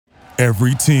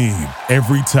Every team,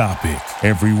 every topic,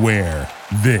 everywhere.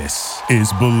 This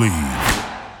is Believe.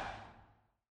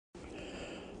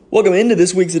 Welcome into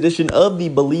this week's edition of the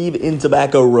Believe in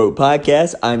Tobacco Road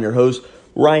podcast. I'm your host,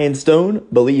 Ryan Stone.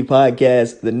 Believe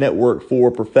Podcast, the network for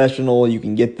professional. You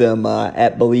can get them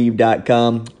at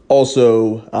Believe.com.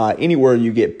 Also, anywhere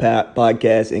you get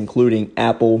podcasts, including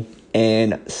Apple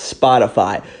and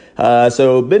Spotify.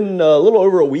 So been a little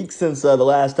over a week since the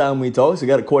last time we talked, so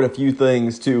got quite a few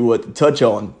things to touch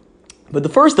on. But the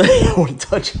first thing I want to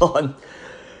touch on,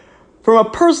 from a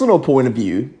personal point of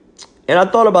view, and I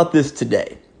thought about this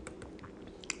today.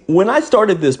 When I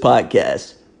started this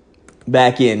podcast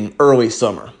back in early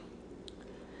summer,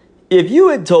 if you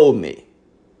had told me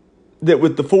that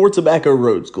with the 4 Tobacco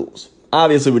Road schools,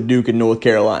 obviously with Duke and North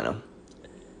Carolina,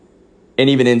 and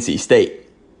even NC State,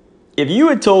 if you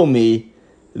had told me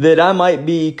that I might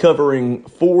be covering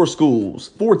 4 schools,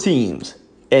 4 teams,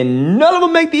 and none of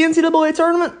them make the NCAA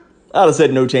tournament, I'd have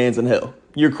said no chance in hell.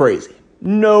 You're crazy.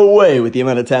 No way with the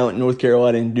amount of talent North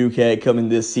Carolina and Duke had coming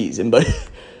this season. But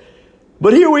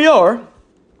here we are,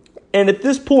 and at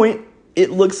this point,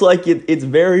 it looks like it's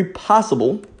very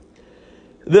possible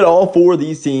that all 4 of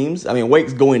these teams, I mean,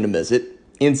 Wake's going to miss it.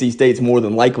 NC State's more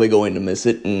than likely going to miss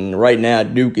it, and right now,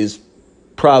 Duke is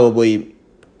probably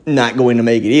not going to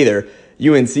make it either.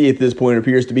 UNC at this point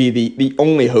appears to be the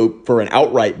only hope for an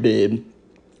outright bid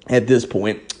at this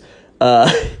point.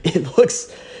 It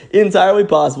looks entirely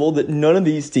possible that none of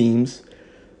these teams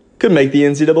could make the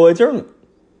NCAA tournament.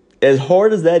 As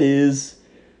hard as that is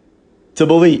to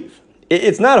believe.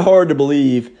 It's not hard to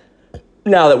believe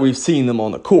now that we've seen them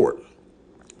on the court.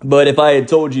 But if I had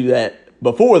told you that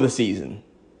before the season,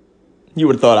 you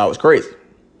would have thought I was crazy.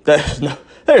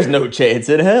 There's no chance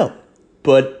in hell.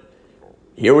 But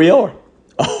here we are.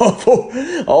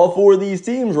 All 4 of these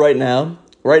teams right now,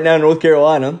 North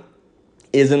Carolina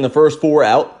is in the first 4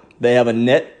 out. They have a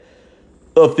net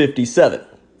of 57.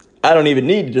 I don't even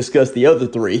need to discuss the other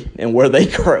 3 and where they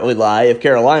currently lie. If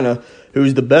Carolina,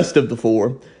 who's the best of the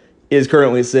 4, is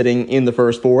currently sitting in the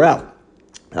first 4 out.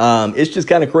 It's just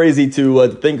kind of crazy to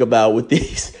think about with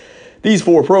these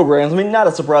 4 programs. I mean, not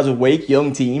a surprise with Wake,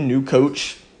 young team, new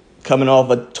coach, coming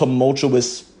off a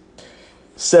tumultuous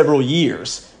several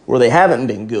years where they haven't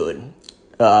been good.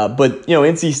 But,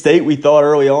 NC State, we thought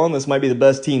early on this might be the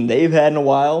best team they've had in a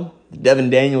while. The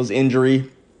Devin Daniels injury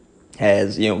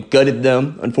has, gutted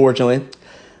them, unfortunately.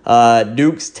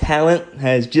 Duke's talent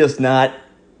has just not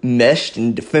meshed,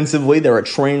 and defensively they're a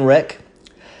train wreck.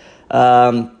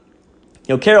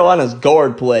 Carolina's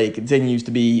guard play continues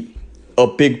to be a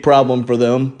big problem for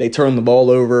them. They turn the ball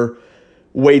over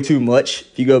way too much.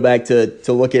 If you go back to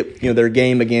look at, their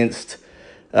game against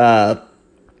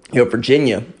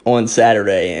Virginia on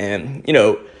Saturday. And,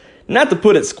 not to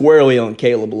put it squarely on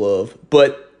Caleb Love,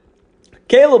 but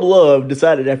Caleb Love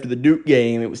decided after the Duke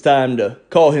game it was time to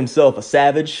call himself a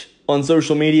savage on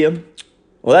social media.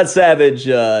 Well, that savage,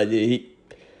 there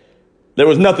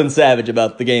was nothing savage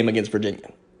about the game against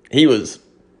Virginia. He was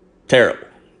terrible.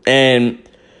 And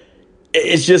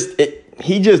it's just,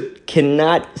 he just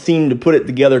cannot seem to put it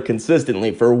together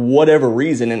consistently for whatever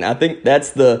reason. And I think that's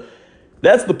the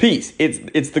piece.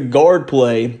 It's the guard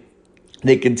play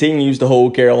that continues to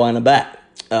hold Carolina back.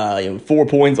 4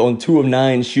 points on 2 of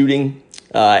 9 shooting.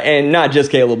 And not just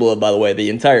Caleb Love, by the way. The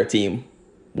entire team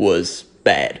was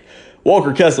bad.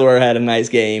 Walker Kessler had a nice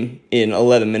game in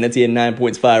 11 minutes. He had 9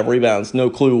 points, 5 rebounds. No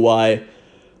clue why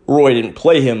Roy didn't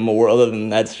play him more, other than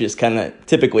that's just kind of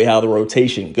typically how the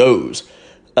rotation goes.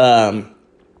 Baycott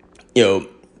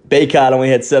only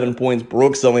had 7 points.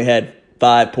 Brooks only had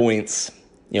 5 points.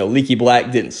 Leaky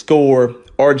Black didn't score.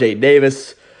 R.J.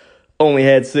 Davis only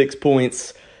had 6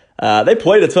 points. They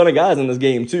played a ton of guys in this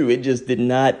game, too. It just did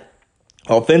not,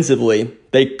 offensively,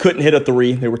 they couldn't hit a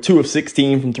 3. They were 2 of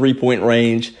 16 from 3-point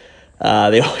range.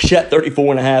 They shot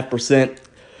 34.5%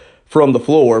 from the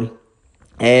floor.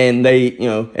 And they,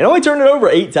 it only turned it over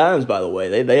 8 times, by the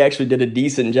way. They actually did a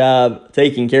decent job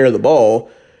taking care of the ball.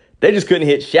 They just couldn't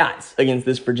hit shots against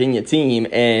this Virginia team.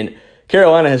 And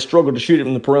Carolina has struggled to shoot it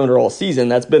from the perimeter all season.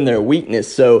 That's been their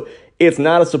weakness. So it's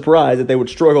not a surprise that they would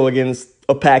struggle against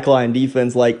a pack line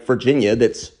defense like Virginia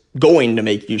that's going to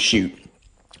make you shoot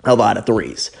a lot of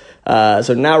threes.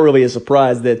 So not really a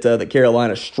surprise that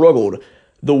Carolina struggled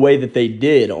the way that they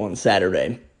did on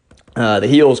Saturday. The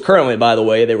Heels currently, by the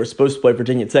way, they were supposed to play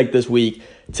Virginia Tech this week.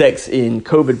 Tech's in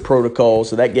COVID protocol,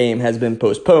 so that game has been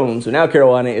postponed. So now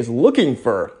Carolina is looking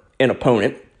for an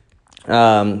opponent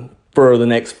for the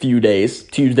next few days.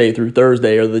 Tuesday through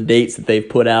Thursday are the dates that they've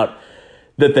put out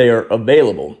that they are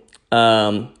available.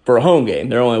 for a home game.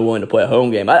 They're only willing to play a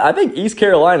home game. I think East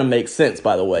Carolina makes sense,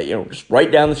 by the way. Just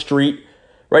right down the street,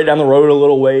 right down the road a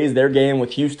little ways. Their game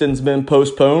with Houston's been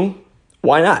postponed.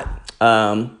 Why not?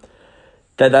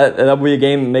 That'll be a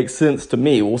game that makes sense to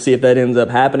me. We'll see if that ends up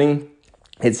happening.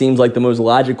 It seems like the most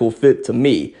logical fit to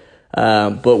me.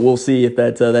 But we'll see if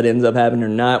that ends up happening or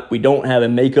not. We don't have a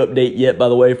makeup date yet, by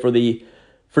the way, for the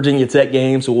Virginia Tech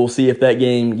game, so we'll see if that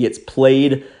game gets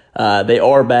played. They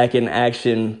are back in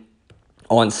action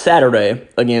on Saturday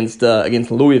against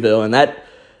Louisville, and that's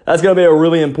going to be a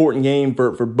really important game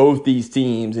for both these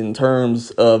teams in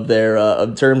terms of their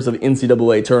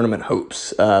NCAA tournament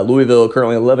hopes. Louisville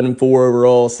currently 11-4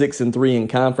 overall, 6-3 in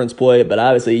conference play, but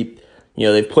obviously,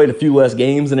 they've played a few less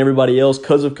games than everybody else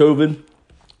because of COVID.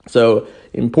 So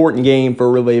important game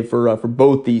for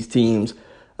both these teams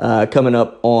coming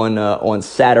up on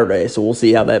Saturday. So we'll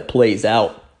see how that plays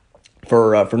out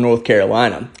for North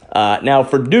Carolina. Now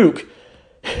for Duke.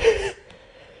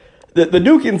 The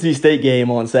Duke NC State game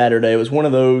on Saturday was one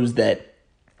of those that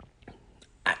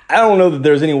I don't know that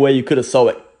there's any way you could have saw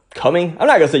it coming. I'm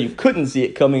not going to say you couldn't see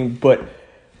it coming, but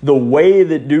the way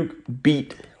that Duke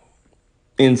beat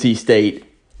NC State,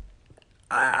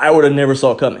 I would have never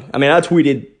saw coming. I mean, I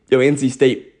tweeted NC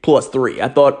State +3. I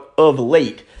thought of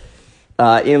late,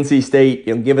 NC State,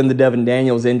 given the Devin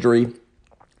Daniels injury,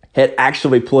 had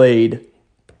actually played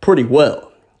pretty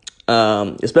well,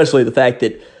 especially the fact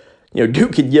that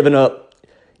Duke had given up,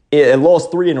 it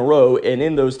lost 3 in a row, and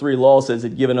in those 3 losses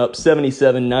had given up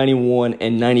 77, 91,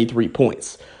 and 93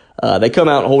 points. They come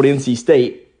out and hold NC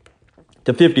State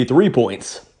to 53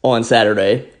 points on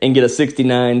Saturday and get a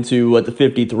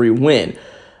 69-53 win.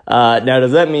 Now,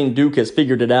 does that mean Duke has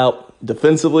figured it out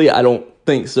defensively? I don't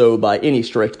think so by any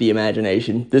stretch of the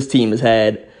imagination. This team has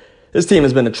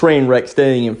been a train wreck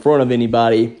staying in front of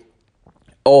anybody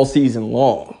all season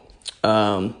long.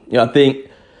 I think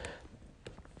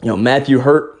Matthew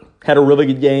Hurt had a really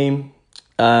good game.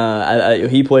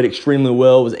 He played extremely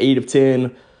well. Was 8 of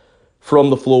 10 from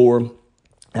the floor.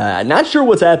 Not sure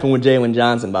what's happened with Jalen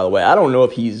Johnson, by the way. I don't know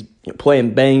if he's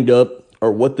playing banged up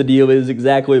or what the deal is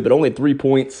exactly, but only 3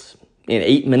 points in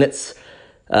 8 minutes.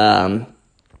 And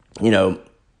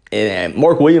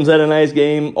Mark Williams had a nice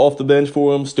game off the bench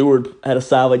for him. Stewart had a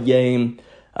solid game.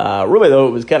 Really, though,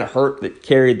 it was kind of Hurt that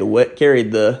carried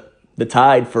the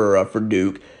tide for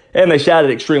Duke. And they shot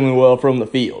it extremely well from the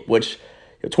field, which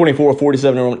 24,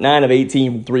 47, 9 of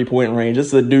 18 from three-point range. This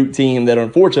is a Duke team that,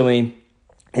 unfortunately,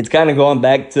 it's kind of gone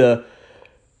back to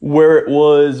where it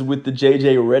was with the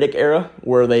J.J. Redick era,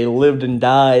 where they lived and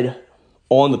died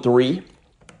on the three,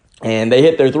 and they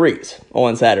hit their threes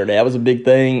on Saturday. That was a big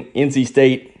thing. NC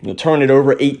State turned it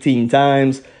over 18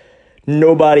 times.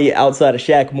 Nobody outside of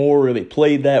Shaq Moore really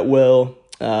played that well.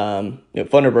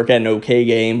 Funderburk had an okay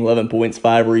game, 11 points,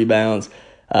 5 rebounds.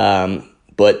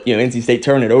 But NC State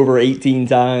turned it over 18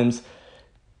 times.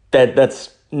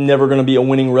 That's never going to be a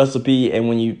winning recipe. And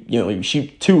when you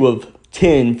shoot 2 of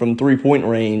 10 from 3-point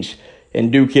range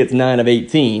and Duke hits 9 of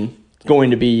 18, it's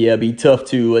going to be tough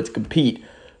to compete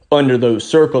under those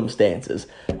circumstances.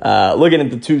 Looking at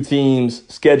the two teams'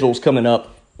 schedules coming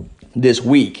up this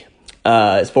week,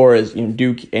 as far as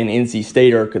Duke and NC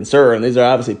State are concerned, these are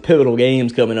obviously pivotal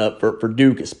games coming up for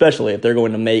Duke, especially if they're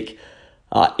going to make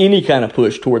any kind of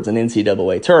push towards an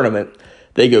NCAA tournament.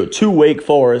 They go to Wake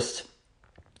Forest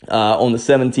on the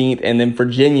 17th, and then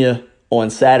Virginia on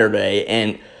Saturday.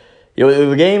 And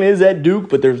the game is at Duke,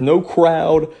 but there's no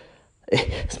crowd.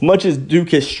 As much as Duke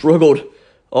has struggled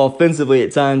offensively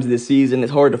at times this season,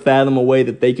 it's hard to fathom a way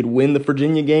that they could win the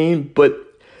Virginia game. But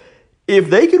if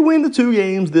they could win the 2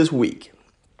 games this week,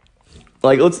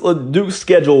 let's Duke's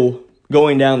schedule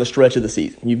going down the stretch of the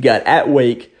season. You've got at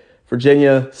Wake,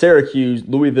 Virginia, Syracuse,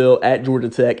 Louisville, at Georgia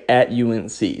Tech, at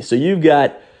UNC. So you've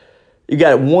got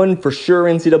 1 for sure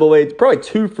NCAA, probably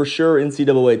 2 for sure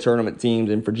NCAA tournament teams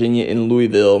in Virginia and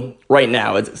Louisville right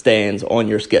now as it stands on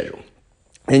your schedule.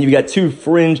 And you've got 2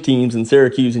 fringe teams in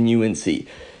Syracuse and UNC.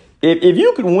 If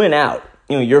you could win out,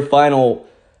 your final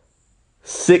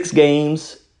 6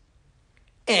 games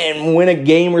and win a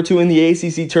game or 2 in the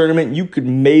ACC tournament, you could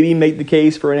maybe make the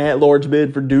case for an at-large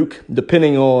bid for Duke,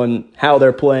 depending on how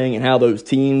they're playing and how those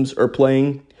teams are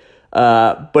playing.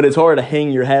 But it's hard to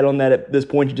hang your hat on that at this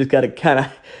point. You just got to kind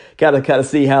of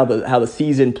see how the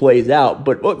season plays out.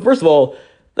 But first of all,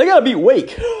 they got to beat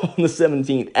Wake on the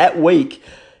 17th at Wake,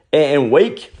 and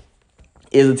Wake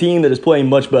is a team that is playing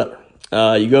much better.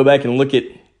 You go back and look at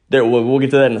there. We'll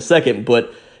get to that in a second.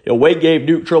 But Wake gave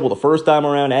Duke trouble the first time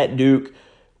around at Duke.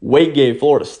 Wake gave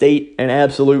Florida State an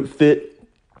absolute fit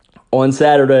on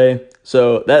Saturday.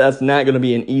 So that's not going to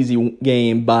be an easy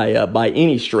game by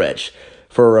any stretch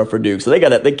for Duke. So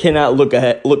they cannot look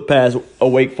past a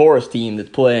Wake Forest team that's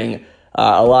playing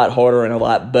a lot harder and a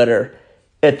lot better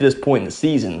at this point in the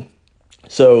season.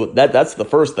 So that's the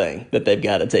first thing that they've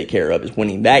got to take care of, is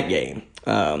winning that game.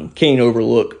 Can't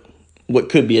overlook what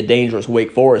could be a dangerous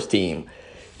Wake Forest team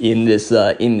in this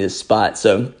spot.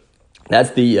 So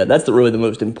that's really the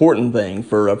most important thing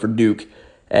for Duke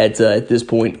at this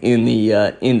point in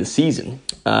the season.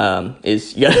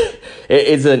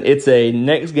 It's a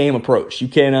next game approach. You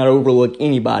cannot overlook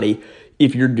anybody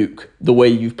if you're Duke, the way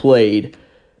you've played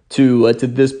to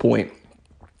this point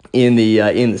in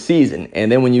the season.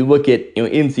 And then when you look at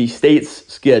NC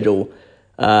State's schedule,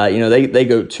 they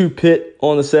go to Pitt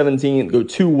on the 17th, go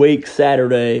to Wake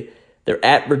Saturday. They're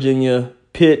at Virginia,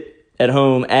 Pitt at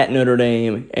home, at Notre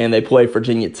Dame, and they play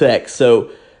Virginia Tech. So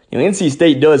NC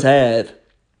State does have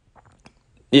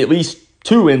at least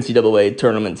 2 NCAA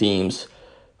tournament teams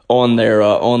on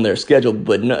their schedule,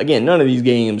 but again, none of these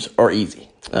games are easy.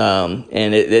 And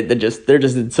they're just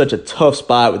in such a tough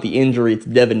spot with the injury to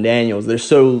Devin Daniels. They're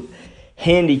so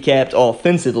handicapped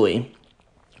offensively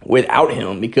without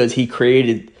him because he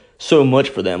created so much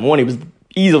for them. One, he was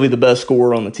easily the best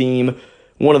scorer on the team,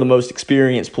 one of the most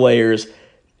experienced players,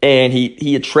 and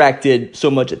he attracted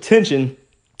so much attention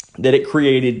that it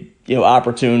created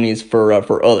opportunities for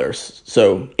others.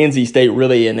 So NC State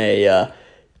really in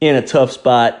a tough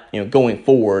spot going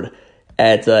forward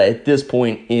at this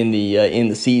point in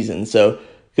the season. So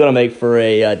it's going to make for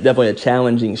definitely a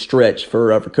challenging stretch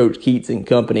for Coach Keatts and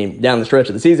company down the stretch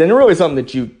of the season, and really something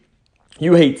that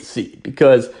you hate to see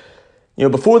because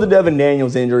before the Devin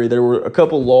Daniels injury, there were a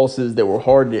couple losses that were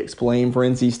hard to explain for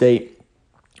NC State,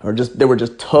 they were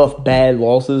just tough, bad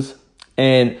losses.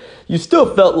 And you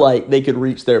still felt like they could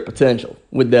reach their potential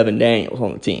with Devin Daniels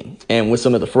on the team and with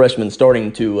some of the freshmen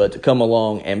starting to come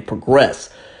along and progress.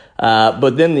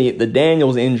 But then the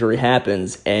Daniels injury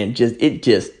happens and it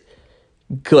just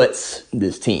guts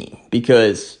this team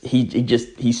because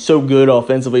he's so good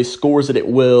offensively, scores it at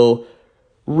will,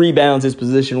 rebounds his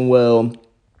position well,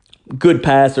 good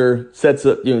passer, sets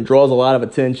up, draws a lot of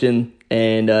attention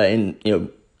and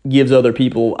gives other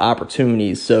people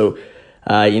opportunities. So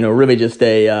really just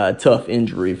a tough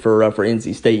injury for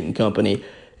NC State and company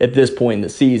at this point in the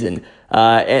season.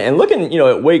 And looking,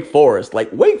 at Wake Forest,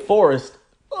 Wake Forest,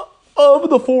 of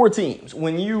the 4 teams,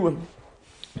 when you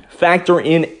factor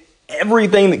in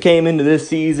everything that came into this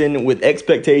season with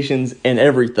expectations and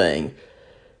everything,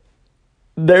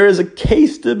 there is a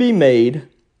case to be made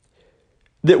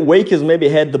that Wake has maybe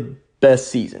had the best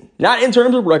season. Not in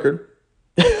terms of record,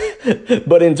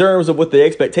 but in terms of what the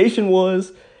expectation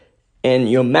was, and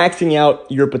maxing out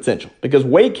your potential. Because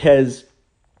Wake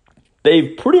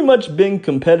they've pretty much been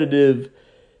competitive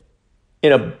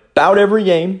in about every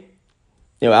game.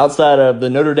 Outside of the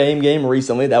Notre Dame game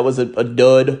recently, that was a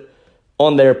dud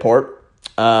on their part.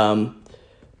 But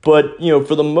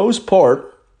for the most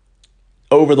part,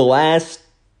 over the last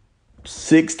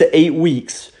 6 to 8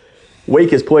 weeks, Wake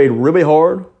has played really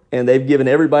hard, and they've given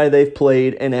everybody they've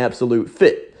played an absolute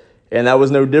fit. And that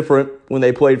was no different when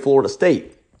they played Florida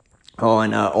State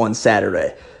on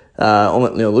Saturday.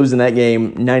 Losing that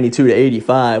game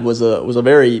 92-85 was a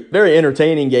very, very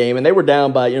entertaining game, and they were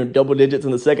down by double digits in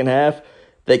the second half.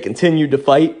 They continued to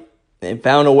fight and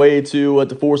found a way to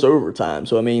force overtime.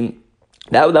 So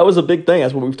that was a big thing.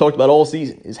 That's what we've talked about all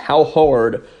season: is how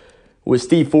hard was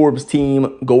Steve Forbes'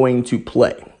 team going to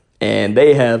play, and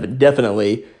they have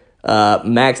definitely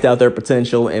maxed out their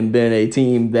potential and been a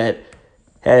team that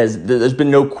there's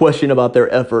been no question about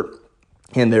their effort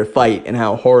and their fight and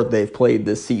how hard they've played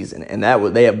this season, and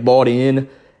they have bought in,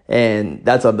 and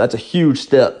that's a huge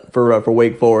step for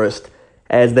Wake Forest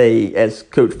as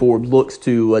Coach Forbes looks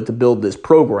to build this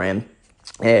program.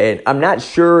 And I'm not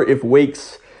sure if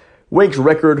Wake's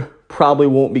record probably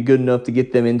won't be good enough to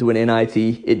get them into an NIT.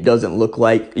 It doesn't look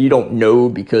like. You don't know,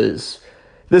 because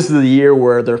this is the year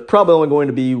where there's probably only going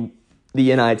to be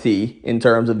the NIT in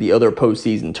terms of the other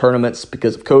postseason tournaments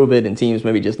because of COVID and teams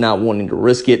maybe just not wanting to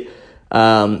risk it.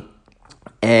 You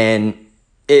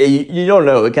don't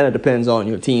know. It kind of depends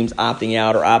on teams opting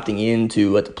out or opting in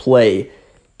to play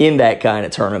in that kind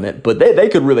of tournament. But they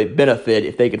could really benefit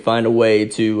if they could find a way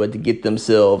to get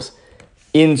themselves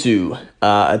into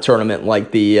a tournament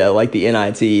like the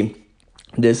NIT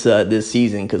this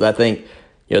season, because I think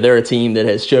they're a team that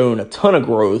has shown a ton of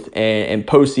growth, and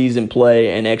postseason play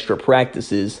and extra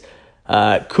practices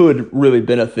could really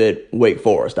benefit Wake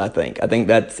Forest. I think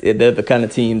they're the kind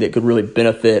of team that could really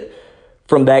benefit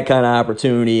from that kind of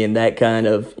opportunity and that kind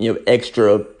of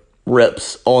extra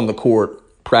reps on the court,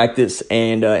 practice,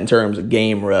 and in terms of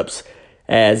game reps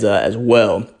as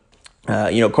well.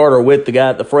 Carter Witt,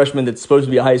 the freshman that's supposed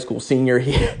to be a high school senior,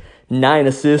 he had 9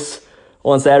 assists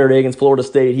on Saturday against Florida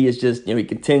State. He is just, he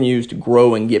continues to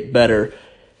grow and get better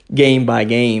game by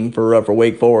game for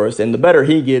Wake Forest. And the better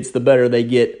he gets, the better they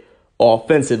get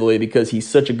offensively, because he's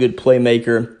such a good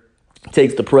playmaker.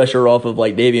 Takes the pressure off of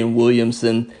like Davian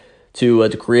Williamson to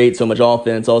create so much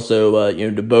offense. Also,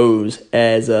 DeBose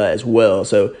as well.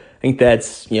 So I think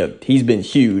that's, he's been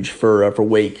huge for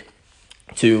Wake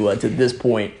to this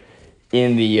point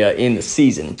in the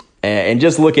season. And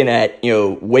just looking at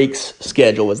Wake's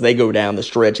schedule as they go down the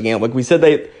stretch again, like we said,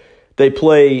 they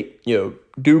play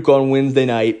Duke on Wednesday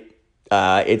night.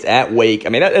 It's at Wake. I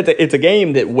mean, it's a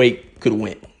game that Wake could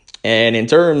win. And in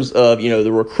terms of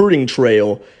the recruiting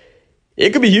trail,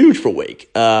 it could be huge for Wake.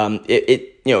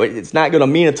 It's not going to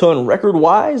mean a ton record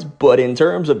wise, but in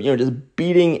terms of just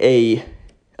beating a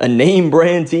name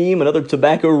brand team, another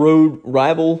Tobacco Road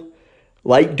rival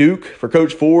like Duke for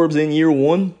Coach Forbes in year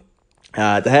one,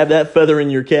 to have that feather in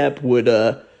your cap would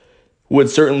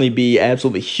certainly be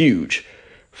absolutely huge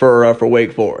for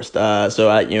Wake Forest.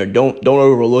 So don't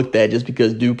overlook that just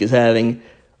because Duke is having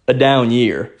a down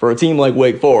year. For a team like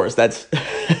Wake Forest, that's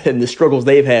and the struggles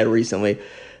they've had recently,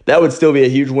 that would still be a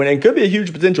huge win and could be a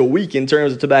huge potential week in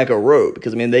terms of Tobacco Road,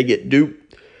 because they get Duke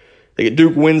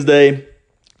Wednesday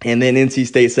and then NC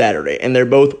State Saturday, and they're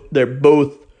both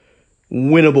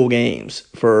winnable games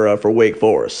for Wake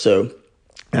Forest. So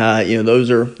those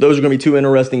are going to be 2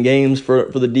 interesting games for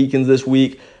the Deacons this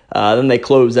week. Then they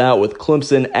close out with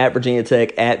Clemson at Virginia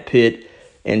Tech, at Pitt,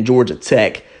 and Georgia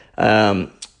Tech.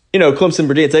 Clemson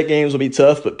Virginia Tech games will be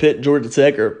tough, but Pitt, Georgia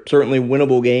Tech are certainly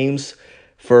winnable games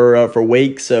for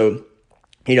Wake. So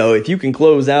if you can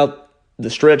close out the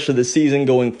stretch of the season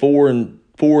going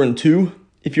 4-2,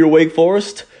 if you're Wake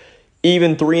Forest,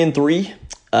 even 3-3.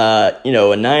 A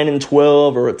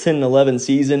 9-12 or a 10-11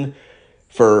 season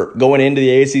for going into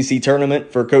the ACC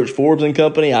tournament for Coach Forbes and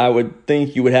company, I would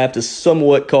think you would have to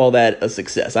somewhat call that a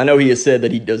success. I know he has said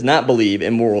that he does not believe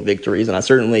in moral victories, and I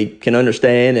certainly can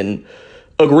understand and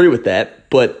agree with that.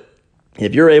 But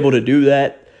if you're able to do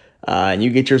that and you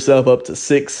get yourself up to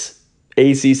 6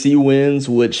 ACC wins,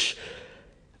 which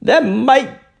that might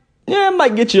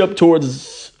get you up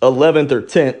towards 11th or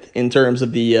 10th in terms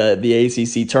of the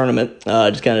ACC tournament,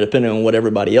 just kind of depending on what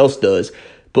everybody else does.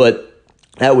 But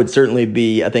that would certainly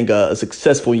be, I think, a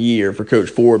successful year for Coach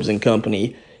Forbes and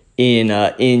company in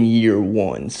year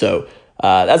one. So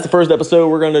that's the first episode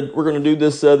we're gonna do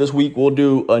this week. We'll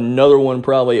do another one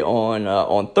probably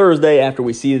on Thursday after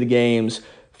we see the games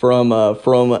from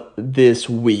this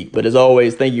week. But as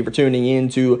always, thank you for tuning in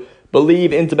to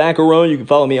Believe in Tobacco Road. You can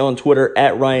follow me on Twitter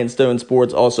at Ryan Stone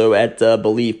Sports, also at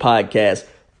Believe Podcast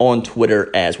on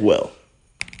Twitter as well.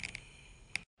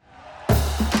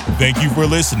 Thank you for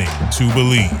listening to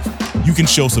Believe. You can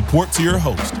show support to your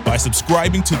host by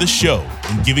subscribing to the show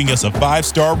and giving us a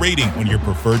 5-star rating on your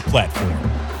preferred platform.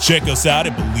 Check us out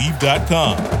at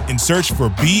Believe.com and search for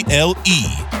BLEAV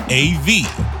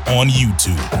on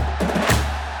YouTube.